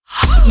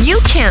You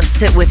Can't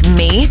Sit With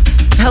Me,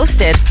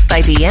 hosted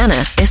by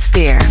Deanna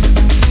Espir.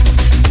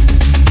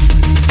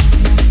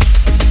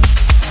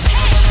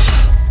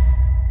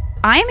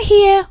 I'm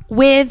here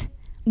with...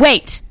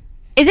 Wait,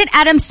 is it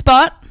Adam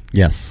Spot?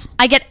 Yes.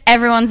 I get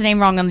everyone's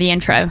name wrong on the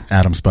intro.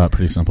 Adam Spot,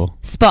 pretty simple.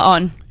 Spot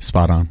on.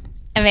 Spot on.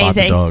 Amazing. Spot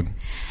the dog.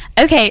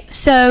 Okay,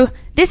 so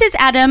this is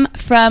Adam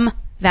from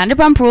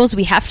Vanderpump Rules.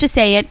 We have to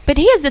say it, but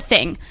here's the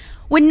thing.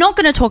 We're not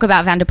going to talk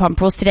about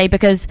Vanderpump Rules today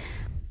because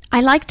I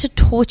like to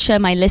torture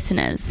my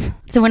listeners.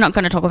 So we're not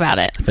going to talk about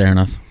it. Fair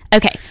enough.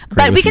 Okay,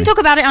 but we can talk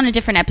about it on a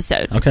different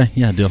episode. Okay,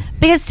 yeah, deal.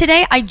 Because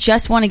today I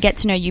just want to get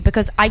to know you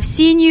because I've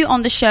seen you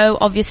on the show,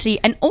 obviously,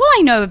 and all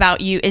I know about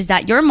you is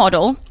that you're a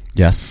model.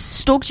 Yes.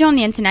 Stalked you on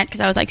the internet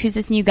because I was like, who's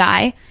this new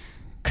guy?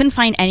 Couldn't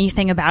find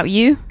anything about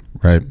you.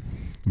 Right.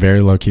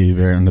 Very low-key,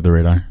 very under the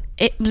radar.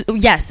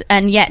 Yes,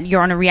 and yet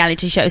you're on a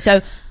reality show.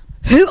 So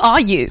who are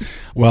you?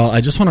 Well,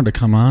 I just wanted to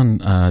come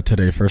on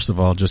today, first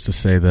of all, just to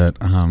say that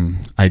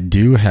I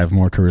do have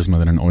more charisma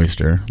than an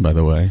oyster, by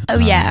the way. Oh,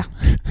 yeah.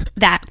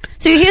 That.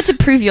 So you're here to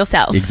prove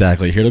yourself.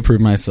 Exactly. Here to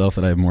prove myself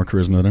that I have more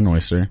charisma than an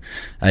oyster.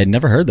 I had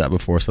never heard that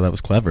before, so that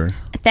was clever.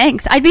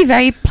 Thanks. I'd be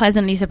very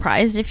pleasantly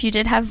surprised if you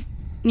did have,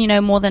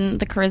 more than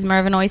the charisma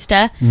of an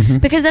oyster. Mm-hmm.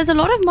 Because there's a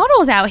lot of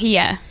models out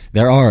here.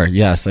 There are,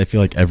 yes. I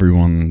feel like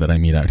everyone that I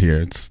meet out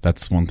here,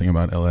 that's one thing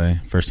about LA.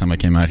 First time I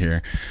came out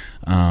here,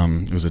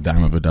 it was a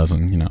dime of a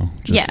dozen,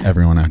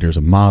 everyone out here is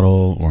a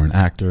model or an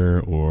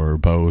actor or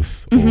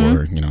both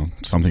or,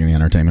 something in the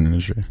entertainment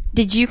industry.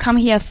 Did you come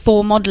here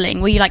for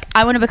modeling? Were you like,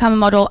 I want to become a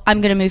model,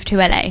 I'm going to move to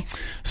LA?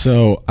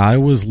 So I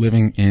was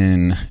living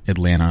in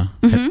Atlanta.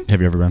 Mm-hmm.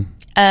 Have you ever been?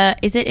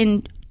 Is it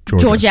in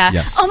Georgia?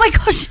 Yes. Oh my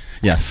gosh.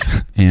 Yes.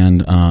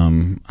 And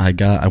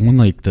I won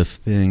like this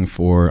thing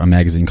for a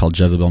magazine called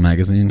Jezebel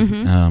Magazine.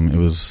 Mm-hmm. It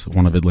was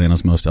one of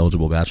Atlanta's most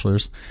eligible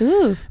bachelors.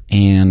 Ooh.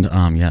 And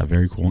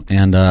very cool.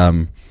 And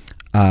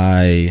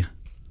I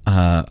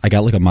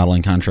got like a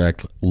modeling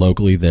contract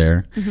locally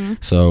there. Mm-hmm.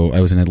 So I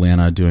was in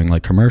Atlanta doing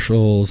like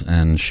commercials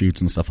and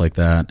shoots and stuff like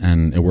that.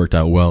 And it worked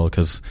out well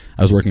because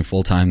I was working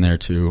full time there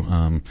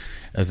too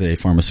as a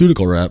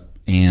pharmaceutical rep.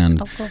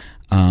 And cool.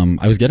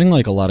 I was getting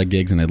like a lot of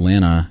gigs in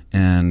Atlanta,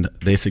 and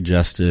they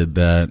suggested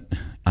that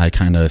I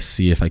kind of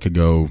see if I could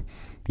go,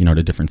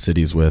 to different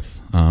cities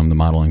with the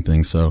modeling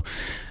thing. So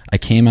I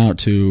came out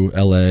to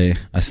LA.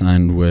 I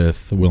signed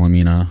with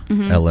Wilhelmina,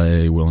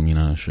 LA,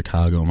 Wilhelmina,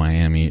 Chicago,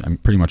 Miami. I'm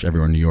pretty much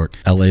everywhere in New York.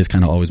 LA has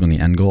kind of always been the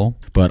end goal,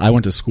 but I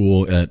went to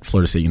school at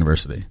Florida State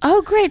University.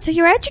 Oh, great. So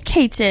you're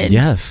educated.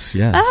 Yes.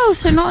 Oh,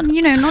 so not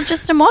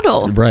just a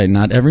model. Right.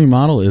 Not every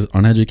model is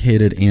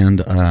uneducated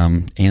and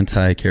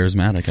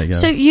anti-charismatic, I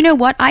guess. So you know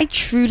what? I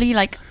truly,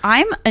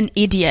 I'm an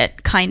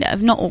idiot, kind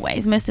of. Not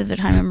always. Most of the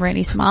time I'm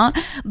really smart.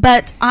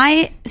 But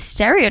I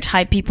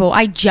stereotype people.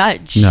 I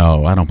judge.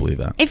 No, I don't believe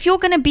that. If you're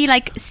going to be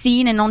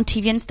seen and on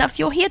TV and stuff,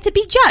 you're here to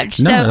be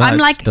judged. No, so I'm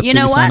that's what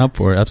you sign up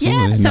for.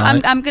 Absolutely. Yeah, so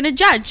I'm going to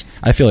judge.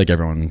 I feel like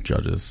everyone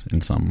judges in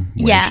some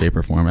way, shape,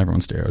 or form.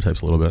 Everyone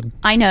stereotypes a little bit.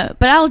 I know,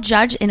 but I'll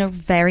judge in a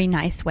very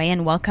nice way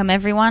and welcome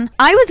everyone.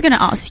 I was going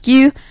to ask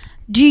you,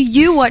 do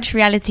you watch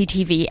reality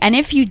TV? And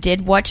if you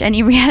did watch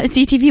any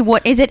reality TV,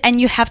 what is it? And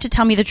you have to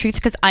tell me the truth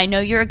because I know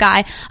you're a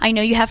guy. I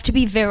know you have to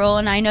be virile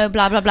and I know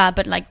blah, blah, blah,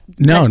 but let's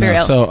be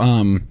real.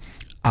 So,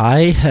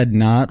 I had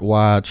not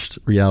watched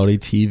reality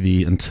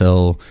TV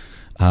until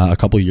a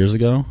couple of years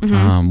ago.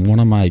 Mm-hmm. One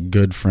of my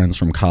good friends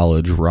from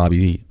college,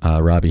 Robbie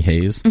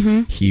Hayes,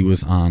 he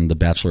was on The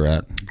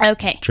Bachelorette.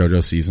 Okay.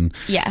 JoJo season.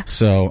 Yeah.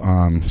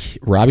 So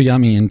Robbie got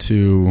me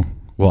into...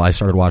 Well, I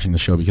started watching the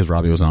show because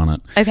Robbie was on it.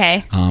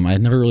 Okay. I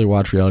had never really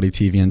watched reality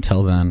TV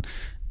until then.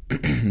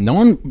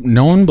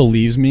 No one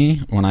believes me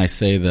when I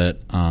say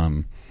that...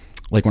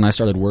 when I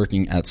started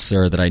working at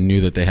SUR, that I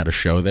knew that they had a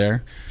show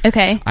there.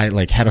 Okay.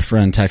 I had a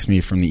friend text me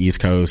from the East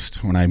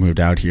Coast when I moved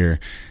out here,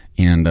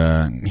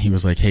 and he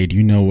was like, "Hey, do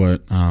you know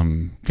what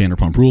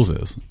Vanderpump Rules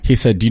is?" He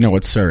said, "Do you know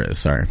what SUR is?"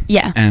 Sorry.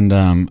 Yeah. And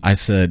I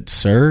said,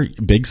 "SUR,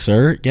 Big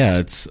SUR? Yeah,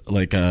 it's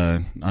like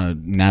a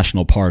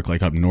national park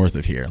up north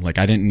of here."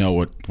 I didn't know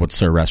what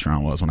SUR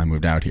restaurant was when I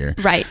moved out here.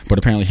 Right. But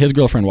apparently his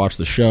girlfriend watched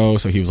the show,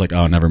 so he was like,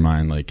 "Oh, never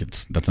mind.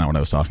 That's not what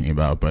I was talking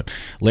about." But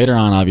later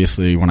on,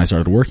 obviously, when I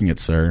started working at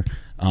SUR,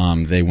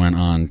 they went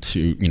on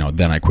to,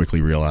 then I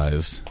quickly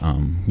realized,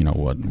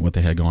 what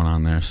they had going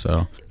on there.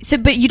 So,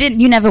 but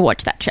you never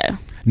watched that show?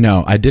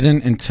 No, I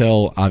didn't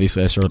until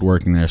obviously I started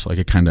working there, so I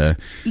could kind of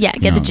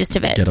get the gist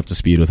of it, get up to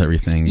speed with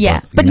everything.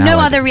 Yeah, but no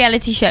other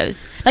reality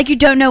shows. You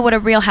don't know what a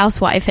Real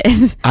Housewife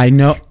is. I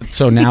know.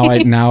 So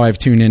now I've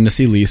tuned in to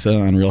see Lisa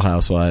on Real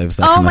Housewives,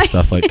 that kind of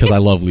stuff, because I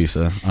love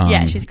Lisa.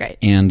 Yeah, she's great.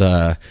 And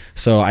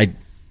so I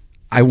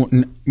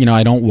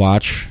don't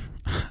watch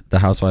The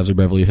Housewives of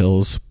Beverly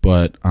Hills,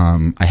 but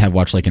I have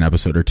watched an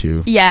episode or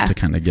two to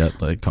kind of get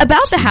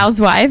about the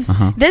Housewives.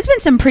 There's been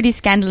some pretty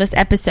scandalous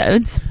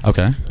episodes.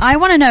 Okay. I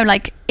want to know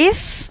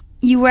if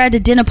you were at a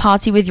dinner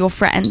party with your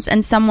friends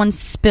and someone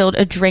spilled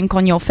a drink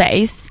on your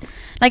face,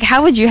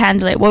 how would you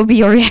handle it? What would be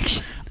your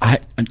reaction? I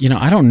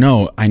don't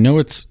know. I know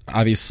it's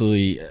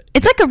obviously...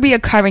 It's a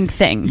reoccurring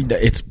thing.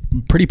 It's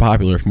pretty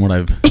popular from what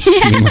I've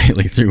seen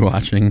lately through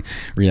watching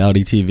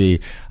reality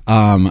TV.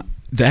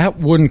 That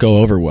wouldn't go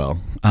over well.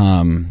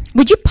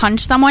 Would you punch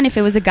someone if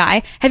it was a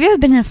guy? Have you ever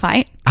been in a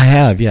fight? I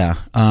have, yeah.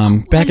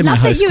 Back in my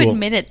high school. I love that you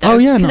admit it, though. Oh,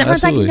 yeah, no,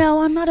 everyone's absolutely. like,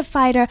 no, I'm not a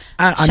fighter.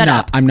 Shut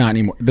up. I'm not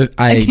anymore.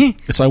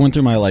 So I went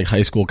through my like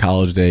high school,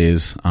 college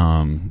days,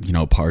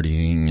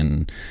 partying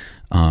and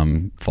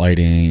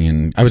fighting,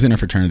 and I was in a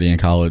fraternity in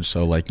college,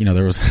 so like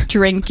there was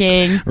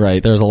drinking.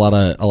 Right, there was a lot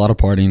of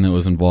partying that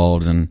was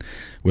involved and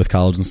with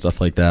college and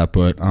stuff like that.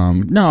 But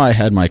no, I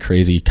had my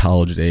crazy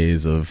college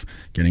days of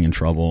getting in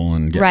trouble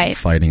and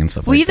fighting and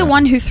stuff. Were you the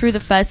one who threw the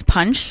first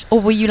punch,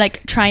 or were you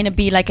like trying to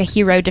be like a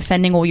hero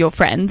defending all your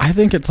friends? I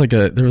think it's like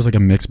there was like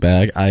a mixed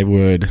bag. I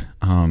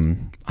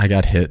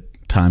got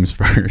hit times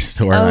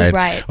first, or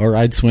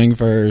I'd swing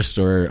first,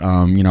 or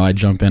I'd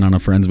jump in on a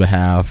friend's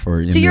behalf,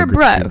 or so you're a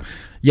bro.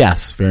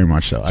 Yes, very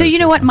much so. So you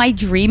know what? My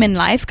dream in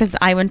life, because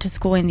I went to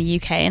school in the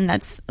UK and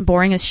that's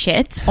boring as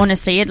shit.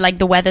 Honestly, like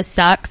the weather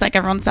sucks. Like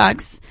everyone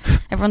sucks.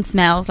 Everyone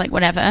smells. Like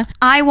whatever.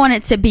 I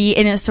wanted to be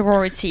in a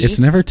sorority. It's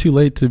never too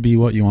late to be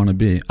what you want to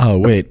be. Oh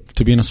wait,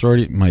 to be in a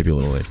sorority might be a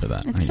little late for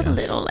that. It's a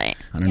little late.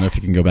 I don't know if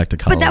you can go back to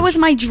college. But that was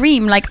my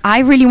dream. Like I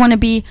really want to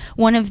be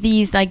one of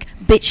these like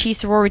bitchy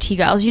sorority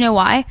girls. You know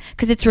why?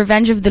 Because it's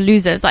Revenge of the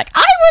Losers. Like I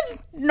was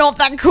not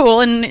that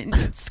cool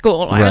in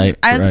school. I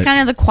was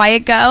kind of the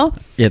quiet girl.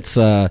 It's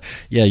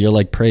you're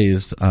like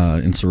praised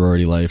in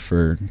sorority life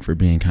for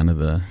being kind of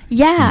the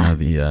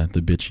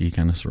the bitchy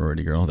kind of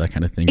sorority girl, that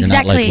kind of thing. You're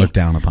not like looked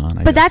down upon.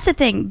 I guess. That's the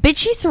thing.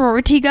 Bitchy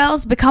sorority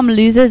girls become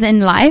losers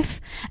in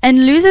life,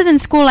 and losers in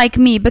school like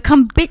me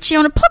become bitchy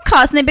on a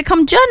podcast, and they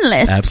become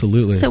journalists.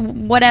 Absolutely. So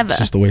whatever. It's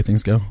just the way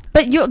things go.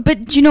 But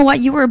you know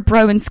what? You were a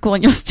bro in school,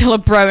 and you're still a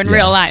bro in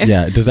real life.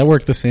 Yeah. Does that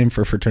work the same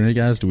for fraternity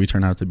guys? Do we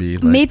turn out to be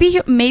like,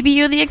 maybe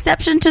you're the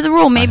exception to the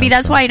rule? Maybe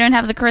that's why you don't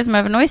have the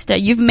charisma of an oyster.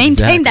 You've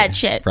maintained that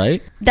shit,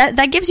 right?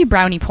 That gives you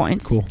brownie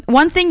points. Cool.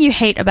 One thing you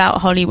hate about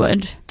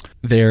Hollywood.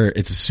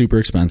 It's super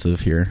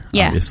expensive here,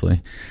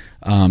 obviously.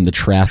 The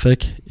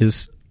traffic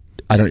is,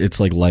 it's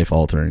like life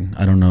altering.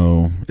 I don't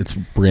know. It's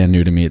brand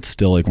new to me. It's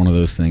still like one of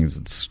those things.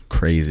 It's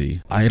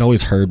crazy. I had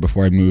always heard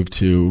before I moved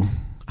to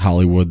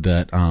Hollywood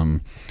that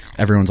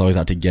everyone's always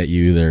out to get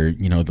you.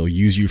 They'll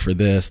use you for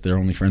this. They're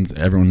only friends.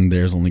 Everyone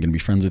there is only going to be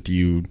friends with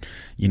you,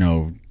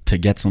 to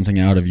get something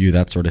out of you,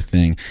 that sort of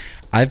thing.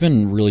 I've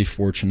been really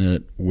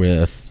fortunate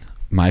with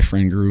my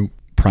friend group.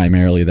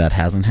 Primarily that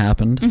hasn't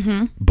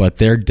happened, but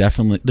there's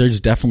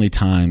definitely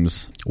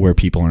times where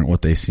people aren't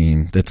what they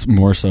seem. That's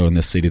more so in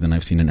this city than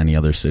I've seen in any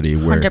other city.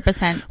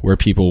 100%. Where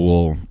people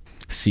will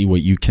see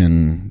what you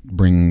can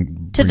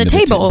bring to the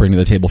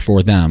table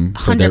for them,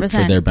 for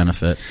their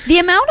benefit. The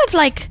amount of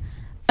like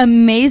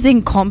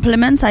amazing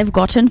compliments I've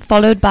gotten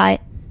followed by,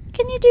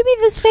 can you do me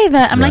this favor?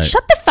 I'm like,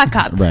 shut the fuck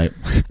up. Right.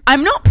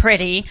 I'm not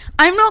pretty.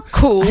 I'm not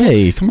cool.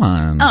 Hey, come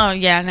on. Oh,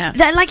 yeah, no.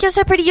 They're like, you're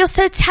so pretty. You're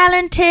so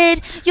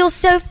talented. You're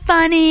so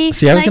funny.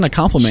 See, I was going to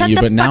compliment you,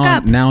 but now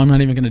I'm not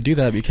even going to do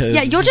that because...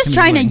 Yeah, you're just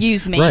trying to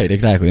use me. Right,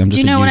 exactly. I'm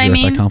just a user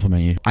if I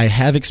compliment you. I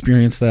have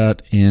experienced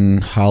that in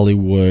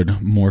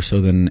Hollywood more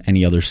so than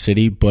any other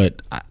city,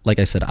 but like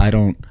I said, I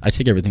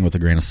take everything with a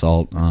grain of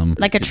salt.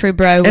 Like a true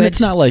bro would. And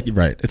it's not like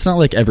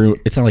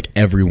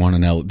everyone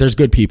in LA. There's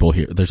good people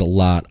here. There's a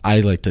lot. I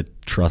like to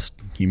trust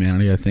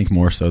humanity, I think,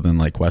 more so than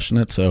like question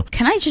it. So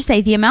can I just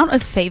say the amount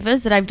of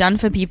favors that I've done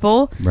for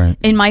people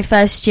in my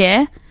first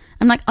year,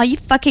 I'm like, are you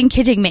fucking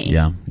kidding me?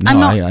 Yeah.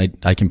 No,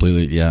 I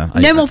completely,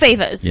 no more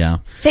favors. Yeah.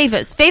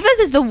 Favors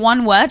is the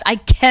one word I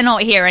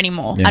cannot hear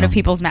anymore out of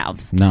people's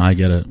mouths. No, I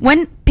get it.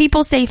 When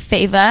people say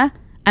favor,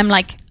 I'm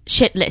like,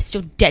 shit list,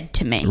 you're dead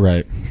to me.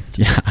 Right.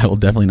 Yeah, I will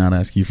definitely not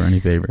ask you for any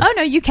favors. Oh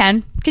no, you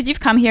can, because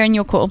you've come here and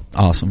you're cool.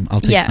 Awesome.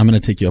 I'm going to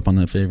take you up on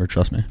that favor,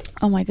 trust me.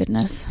 Oh my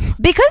goodness.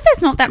 Because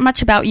there's not that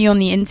much about you on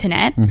the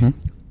internet,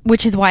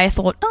 which is why I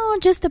thought,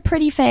 just a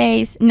pretty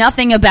face,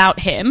 nothing about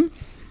him.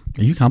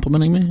 Are you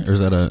complimenting me, or is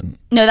that a...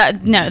 No,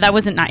 that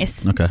wasn't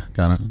nice. Okay,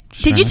 got it.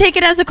 Did you take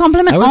it as a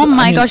compliment?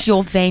 Gosh,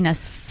 you're vain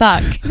as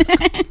fuck.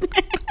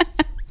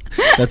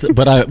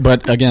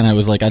 But again, I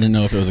was like, I didn't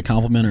know if it was a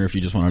compliment or if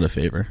you just wanted a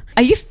favor.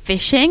 Are you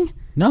fishing?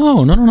 No.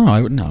 I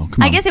would no.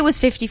 Come on. I guess it was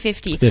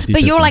 50-50.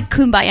 But you're like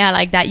kumbaya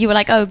like that. You were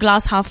like, oh,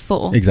 glass half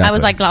full. Exactly. I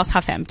was like, glass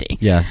half empty.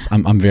 Yes,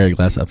 I'm very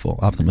glass half full,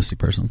 optimistic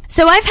person.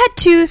 So I've had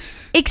to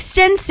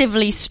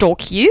extensively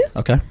stalk you.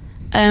 Okay.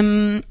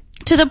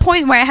 To the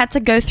point where I had to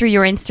go through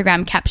your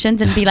Instagram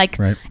captions and be like,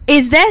 right.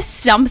 Is there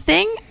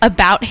something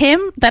about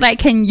him that I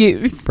can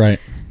use? Right.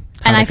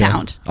 And I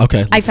found.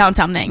 Okay. I found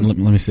something. Let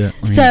me see it.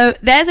 So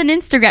there's an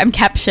Instagram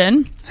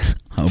caption.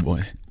 Oh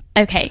boy.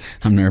 Okay.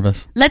 I'm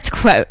nervous. Let's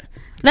quote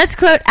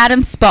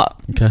Adam Spott.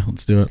 Okay,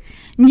 let's do it.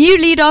 New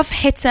leadoff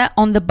hitter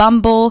on the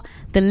Bumble,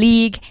 the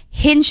League,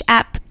 Hinge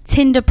app,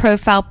 Tinder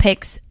profile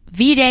pics.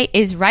 V-Day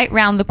is right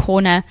round the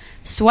corner.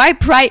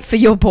 Swipe right for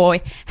your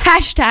boy.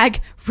 Hashtag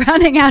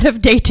running out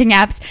of dating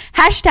apps.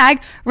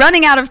 Hashtag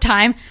running out of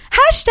time.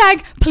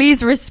 Hashtag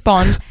please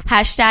respond.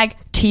 Hashtag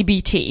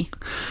TBT.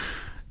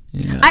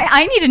 Yeah.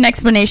 I need an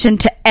explanation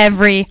to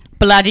every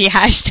bloody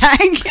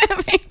hashtag.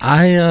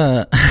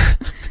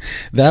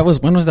 That was,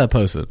 when was that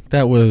posted?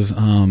 That was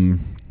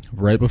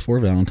right before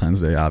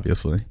Valentine's Day,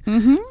 obviously.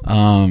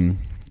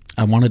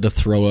 I wanted to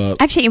throw up.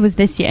 Actually, it was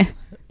this year.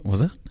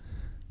 Was it?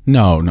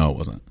 No, it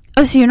wasn't.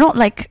 Oh, so you're not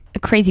like a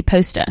crazy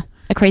poster,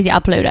 a crazy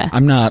uploader.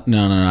 I'm not.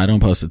 No. I don't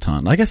post a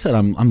ton. Like I said,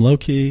 I'm low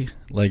key.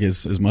 Like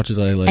as much as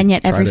I like. And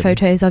yet every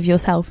photo is of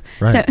yourself.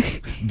 Right. So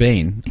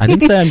vain. I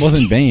didn't say I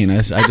wasn't vain.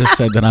 I just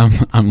said that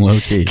I'm low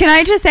key. Can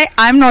I just say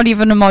I'm not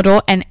even a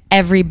model, and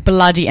every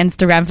bloody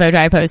Instagram photo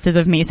I post is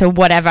of me. So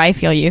whatever, I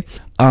feel you.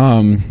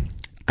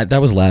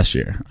 That was last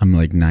year. I'm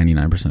like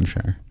 99%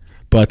 sure.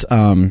 But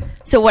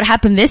so what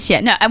happened this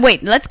year? No,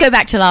 wait. Let's go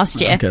back to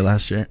last year. Okay,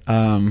 last year.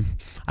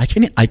 I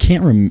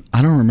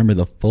don't remember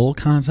the full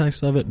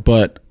context of it,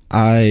 but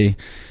I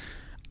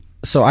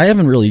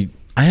haven't really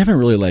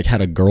like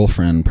had a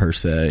girlfriend per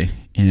se.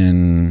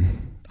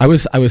 I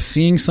was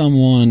seeing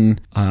someone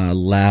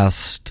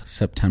last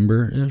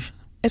September-ish.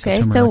 Okay,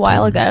 September, so a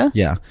while October. ago.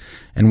 Yeah,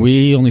 and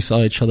we only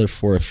saw each other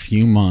for a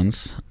few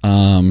months.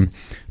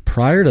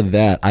 Prior to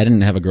that, I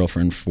didn't have a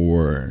girlfriend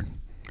for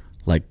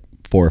like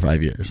 4 or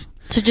 5 years.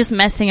 So just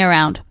messing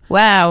around.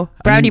 Wow,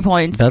 brownie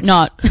points.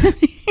 Not.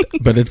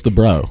 But it's the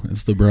bro.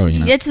 It's the bro, you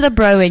know. It's the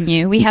bro in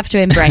you. We have to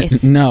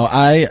embrace. No,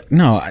 I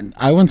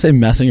wouldn't say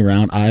messing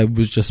around.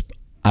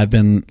 I've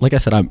been, like I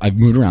said, I've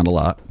moved around a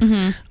lot.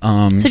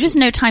 Mm-hmm. So just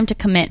no time to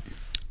commit.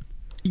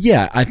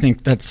 Yeah, I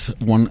think that's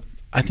one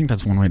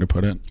way to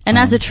put it. And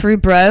as a true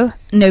bro,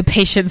 no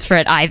patience for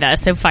it either.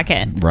 So fuck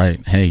it.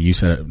 Right. Hey, you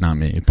said it, not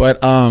me.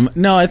 But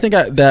no, I think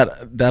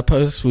that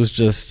post was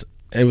just,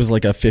 it was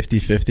like a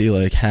 50-50,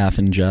 like half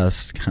in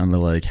jest, kind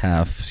of like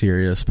half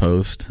serious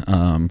post.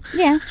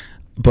 Yeah.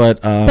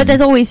 But there's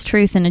always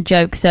truth in a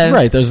joke. So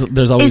right, there's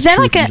always. Is there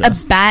truth like a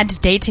bad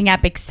dating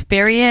app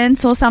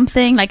experience or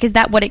something? Like, is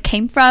that what it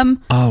came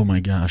from? Oh my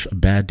gosh, a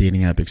bad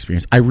dating app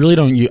experience. I really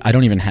don't. I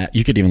don't even have.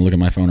 You could even look at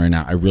my phone right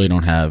now. I really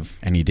don't have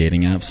any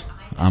dating apps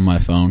on my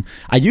phone.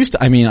 I used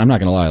to. I mean, I'm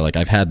not gonna lie. Like,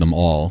 I've had them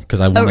all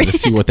because I wanted to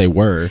see what they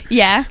were.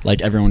 Yeah.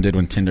 Like everyone did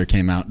when Tinder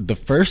came out. The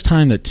first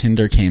time that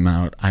Tinder came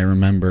out, I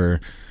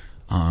remember.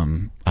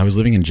 I was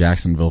living in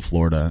Jacksonville,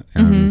 Florida,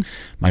 and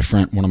my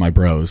friend, one of my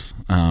bros.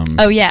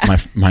 Oh yeah,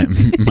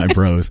 my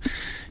bros.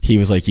 He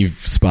was like,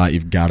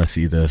 "You've got to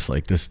see this.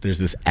 Like this, there's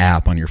this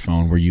app on your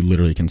phone where you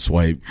literally can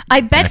swipe."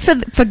 I bet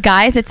for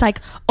guys, it's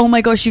like, "Oh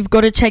my gosh, you've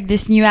got to check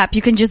this new app.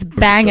 You can just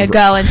bang a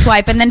girl and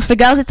swipe." And then for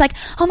girls, it's like,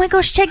 "Oh my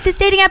gosh, check this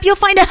dating app. You'll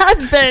find a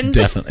husband."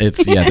 Definitely,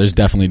 there's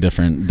definitely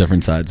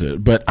different sides to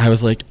it. But I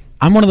was like,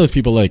 I'm one of those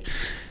people like.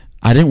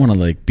 I didn't want to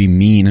like be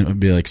mean and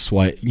be like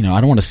swipe. You know, I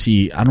don't want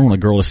a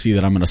girl to see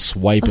that I'm going to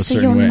swipe a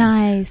certain way.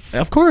 Nice.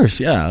 Of course,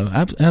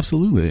 yeah,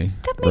 absolutely.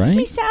 That makes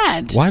me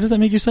sad. Why does that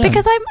make you sad?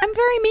 Because I'm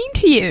very mean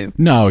to you.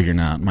 No, you're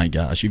not. My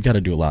gosh, you've got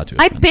to do a lot to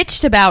it. I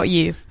bitched about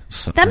you.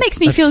 So, that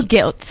makes me feel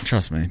guilt.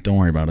 Trust me, don't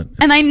worry about it.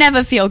 And I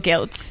never feel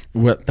guilt.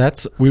 We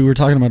were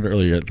talking about it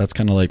earlier. That's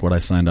kind of like what I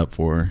signed up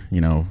for. You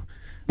know.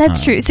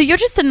 That's true. So you're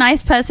just a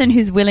nice person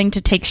who's willing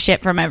to take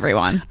shit from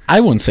everyone. I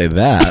wouldn't say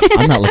that.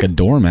 I'm not like a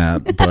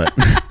doormat, but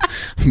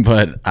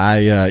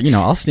I,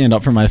 I'll stand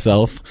up for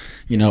myself,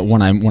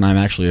 when I'm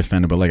actually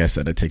offended. But like I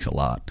said, it takes a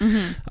lot.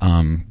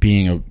 Mm-hmm.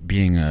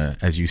 Being a,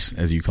 as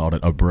you called it,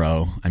 a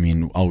bro. I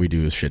mean, all we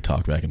do is shit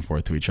talk back and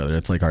forth to each other.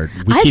 It's like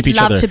keep each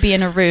other. I'd love to be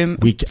in a room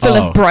full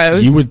of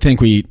bros. You would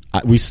think me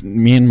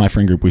and my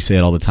friend group, we say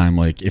it all the time.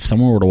 Like if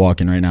someone were to walk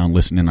in right now and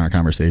listen in our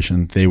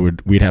conversation,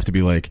 we'd have to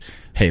be like,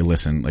 hey,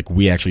 listen, like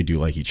we actually do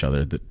like each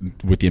other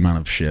with the amount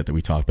of shit that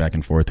we talk back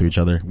and forth to each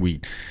other.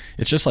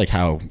 It's just like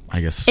how,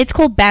 I guess. It's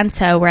called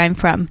banter where I'm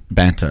from.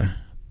 Banter.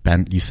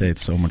 You say it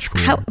so much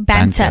cooler.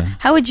 Banter.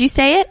 How would you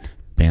say it?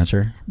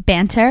 Banter.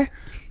 Banter.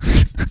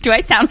 Do I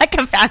sound like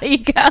a valley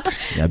girl?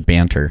 Yeah,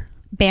 banter.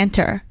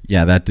 Banter.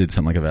 Yeah, that did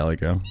sound like a valley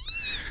girl.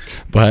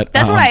 But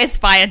that's what I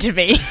aspire to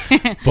be.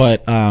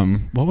 But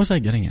what was I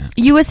getting at?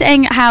 You were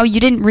saying how you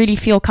didn't really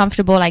feel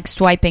comfortable like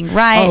swiping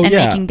right and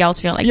making girls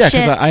feel like shit.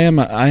 Yeah, because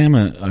I am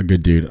a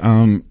good dude.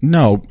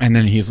 No, and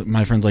then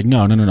my friend's like,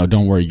 no,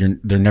 don't worry.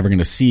 They're never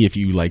gonna see if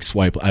you like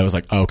swipe. I was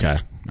like, okay,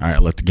 all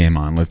right, let the game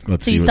on.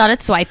 Let's see. So you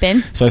started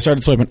swiping. So I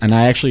started swiping, and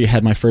I actually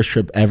had my first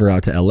trip ever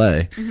out to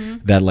LA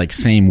that like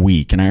same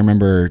week. And I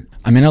remember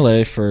I'm in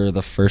LA for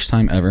the first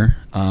time ever,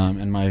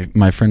 and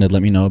my friend had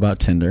let me know about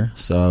Tinder,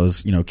 so I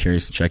was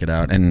curious to check it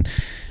out. And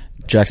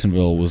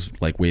Jacksonville was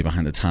like way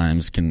behind the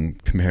times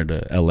compared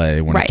to LA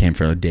when it came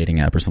for a dating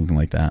app or something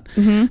like that.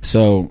 Mm-hmm.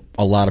 So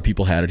a lot of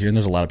people had it here, and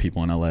there's a lot of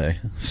people in LA.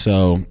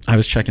 So I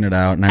was checking it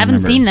out, and I haven't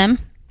seen them.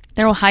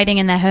 They're all hiding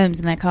in their homes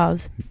and their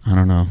cars. I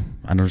don't know.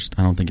 I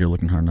don't think you're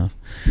looking hard enough.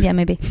 Yeah,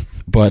 maybe.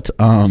 But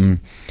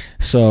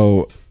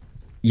so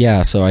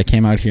I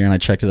came out here and I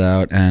checked it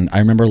out, and I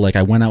remember like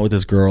I went out with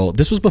this girl.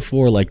 This was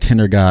before like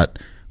Tinder got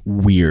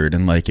weird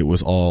and like it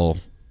was all,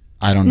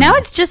 I don't know. Now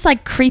it's just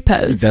like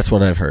creepos. That's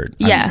what I've heard.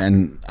 Yeah.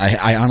 And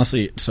I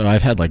honestly, so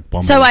I've had like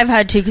Bumble. So I've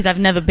heard too because I've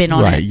never been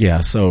on it. Right,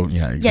 yeah. So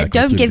yeah, exactly.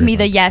 Yeah, don't give me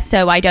the yes,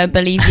 so I don't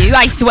believe you.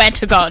 I swear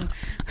to God.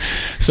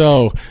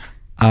 So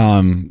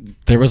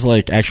There was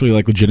like actually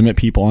like legitimate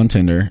people on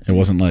Tinder. It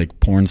wasn't like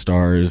porn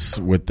stars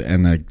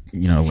and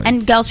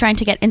girls trying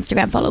to get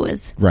Instagram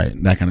followers.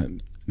 Right. That kind of,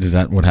 is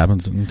that what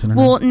happens on Tinder?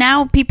 Well,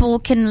 now people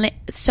can,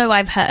 so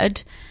I've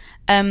heard,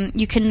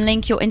 you can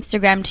link your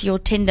Instagram to your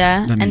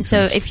Tinder. And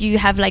so sense. if you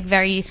have like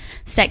very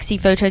sexy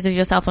photos of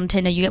yourself on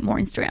Tinder, you get more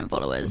Instagram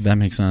followers. That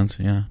makes sense.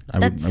 Yeah.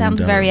 That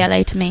sounds very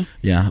LA to me.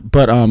 Yeah.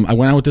 But, I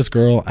went out with this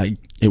girl.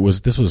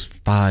 This was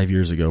 5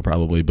 years ago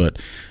probably, but,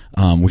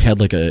 we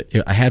had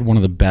I had one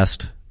of the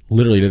best,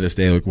 literally to this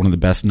day, like one of the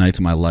best nights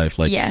of my life.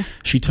 Like, yeah.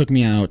 She took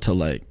me out to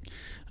like,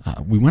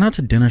 we went out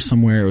to dinner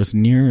somewhere. It was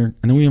near, and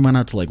then we went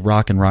out to like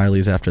Rock and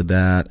Riley's after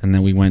that, and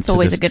then we went to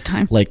always this, a good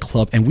time, like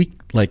club, and we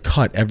like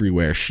cut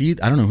everywhere.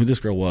 I don't know who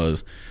this girl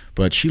was,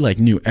 but she like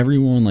knew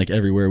everyone like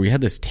everywhere. We had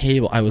this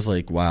table. I was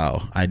like,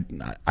 wow,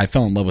 I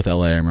fell in love with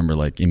LA. I remember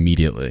like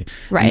immediately.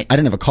 Right. I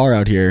didn't have a car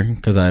out here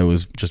because I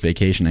was just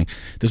vacationing.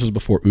 This was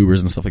before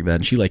Ubers and stuff like that.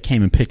 And she like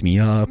came and picked me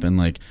up and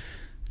like.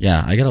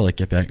 Yeah, I gotta like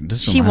get back.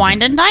 She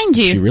wined and dined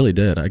you. She really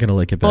did. I gotta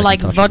like get back. Or like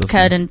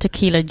vodka and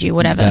tequila you,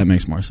 whatever. That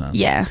makes more sense.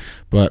 Yeah.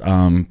 But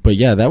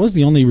yeah, that was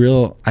the only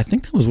real. I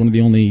think that was one of the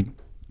only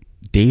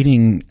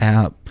dating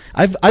app.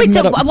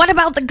 What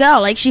about the girl?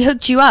 Like she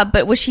hooked you up,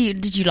 but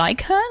did you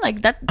like her?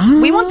 Like that?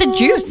 We want the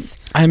juice.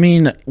 I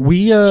mean,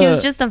 she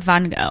was just a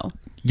fun girl.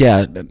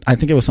 Yeah, I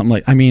think it was something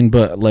like,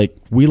 but like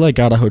we like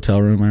got a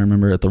hotel room, I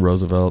remember, at the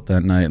Roosevelt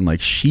that night, and like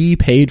she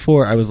paid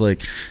for it. I was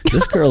like,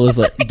 this girl is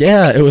like,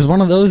 yeah, it was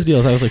one of those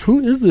deals. I was like,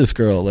 who is this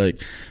girl?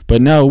 Like,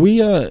 but no, we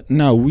had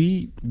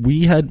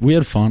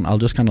fun. I'll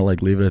just kind of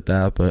like leave it at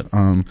that. But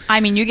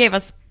I mean, you gave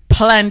us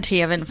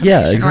plenty of information.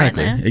 Yeah,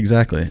 exactly, right there.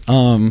 Exactly.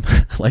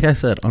 Like I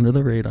said, under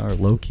the radar,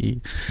 low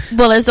key.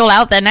 Well, it's all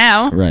out there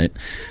now, right?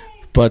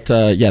 But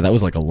yeah, that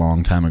was like a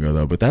long time ago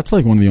though. But that's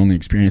like one of the only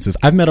experiences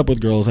I've met up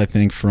with girls. I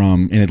think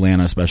in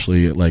Atlanta,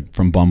 especially like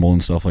from Bumble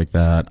and stuff like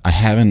that.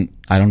 I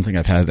don't think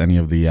I've had any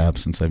of the apps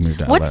since I've moved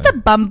to LA. What's the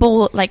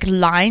Bumble like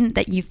line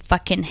that you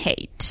fucking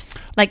hate?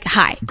 Like,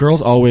 hi.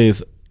 Girls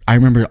always. I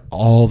remember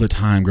all the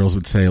time girls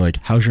would say like,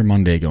 "How's your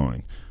Monday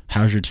going?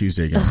 How's your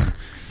Tuesday going?" Ugh,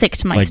 sick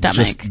to my stomach.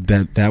 Just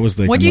that was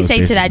like. What do you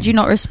say to that? Do you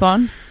not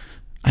respond?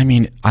 I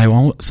mean,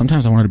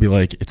 sometimes I wanted to be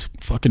like, it's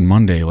fucking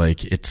Monday,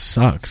 like it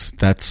sucks.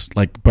 That's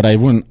like, but I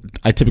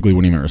typically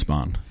wouldn't even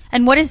respond.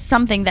 And what is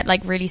something that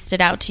like really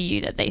stood out to you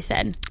that they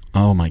said?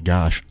 Oh my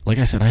gosh. Like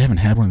I said, I haven't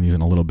had one of these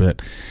in a little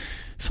bit.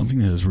 Something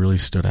that has really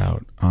stood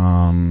out.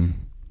 I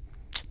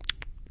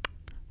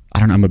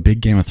don't know. I'm a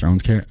big Game of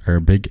Thrones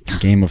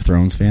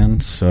fan.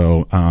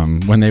 So,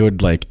 when they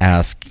would like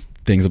ask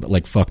things about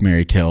like fuck,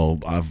 marry, kill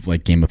of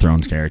like Game of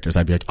Thrones characters,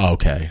 I'd be like, oh,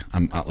 okay.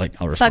 I'll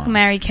respond. Fuck,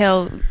 marry,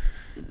 kill.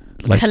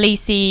 Like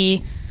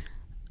Khaleesi,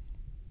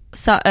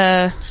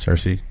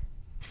 Cersei,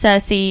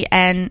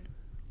 and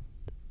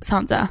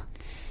Sansa.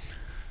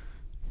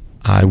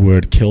 I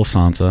would kill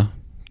Sansa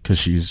because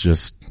she's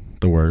just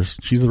the worst.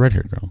 She's the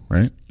red-haired girl,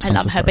 right? I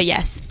love her, Stark. But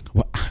yes.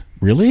 What?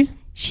 Really?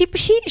 She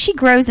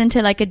grows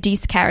into like a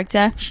decent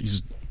character.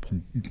 She's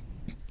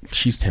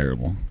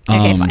terrible.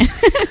 Okay, fine.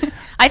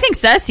 I think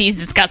Cersei's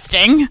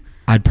disgusting.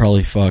 I'd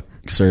probably fuck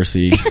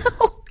Cersei.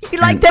 You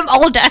like them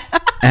older.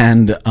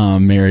 And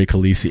marry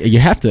Khaleesi.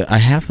 I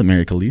have to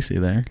marry Khaleesi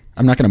there.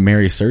 I'm not going to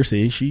marry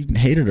Cersei. She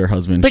hated her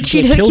husband. But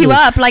she'd hook you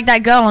up like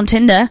that girl on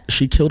Tinder.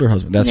 She killed her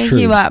husband. That's true. Hook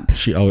you up.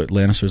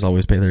 Lannisters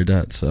always pay their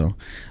debts. So,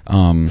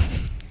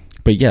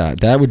 but yeah,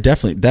 that would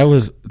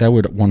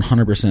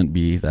 100%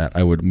 be that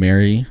I would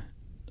marry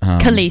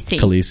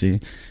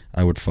Khaleesi.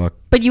 I would fuck.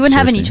 But you wouldn't Cersei.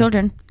 have any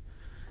children.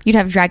 You'd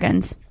have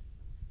dragons.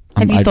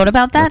 Have you thought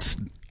about that?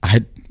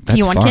 Do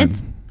you want fun.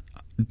 kids?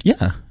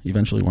 Yeah,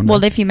 eventually one day.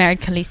 Well, if you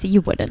married Khaleesi,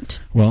 you wouldn't.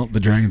 Well, the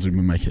dragons would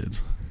be my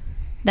kids.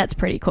 That's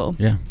pretty cool.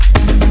 Yeah.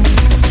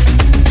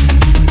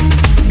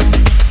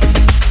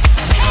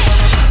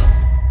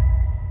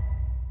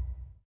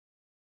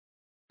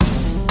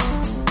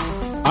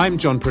 I'm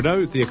John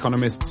Prideaux, The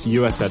Economist's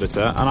US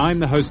editor, and I'm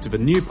the host of a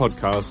new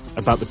podcast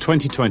about the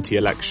 2020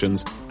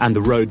 elections and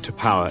the road to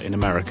power in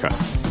America.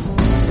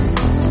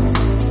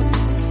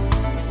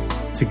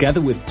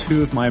 Together with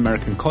two of my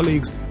American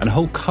colleagues and a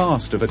whole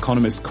cast of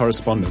Economist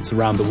correspondents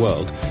around the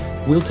world,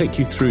 we'll take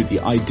you through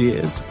the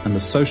ideas and the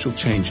social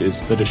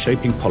changes that are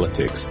shaping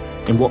politics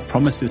in what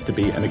promises to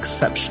be an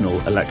exceptional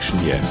election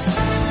year.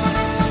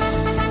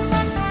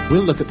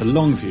 We'll look at the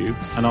long view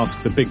and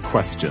ask the big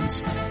questions.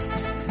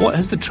 What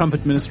has the Trump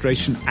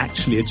administration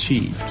actually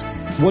achieved?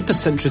 What do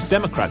centrist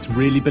Democrats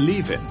really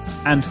believe in?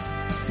 And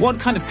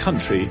what kind of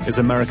country is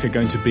America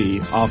going to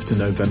be after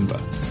November?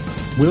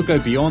 We'll go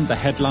beyond the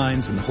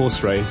headlines and the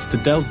horse race to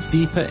delve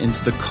deeper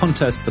into the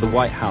contest for the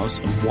White House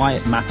and why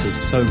it matters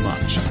so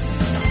much.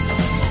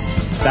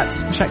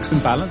 That's Checks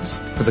and Balance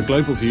for the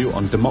global view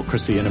on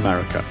democracy in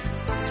America.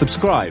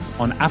 Subscribe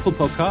on Apple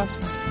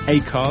Podcasts,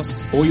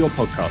 Acast, or your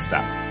podcast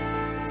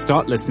app.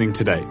 Start listening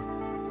today.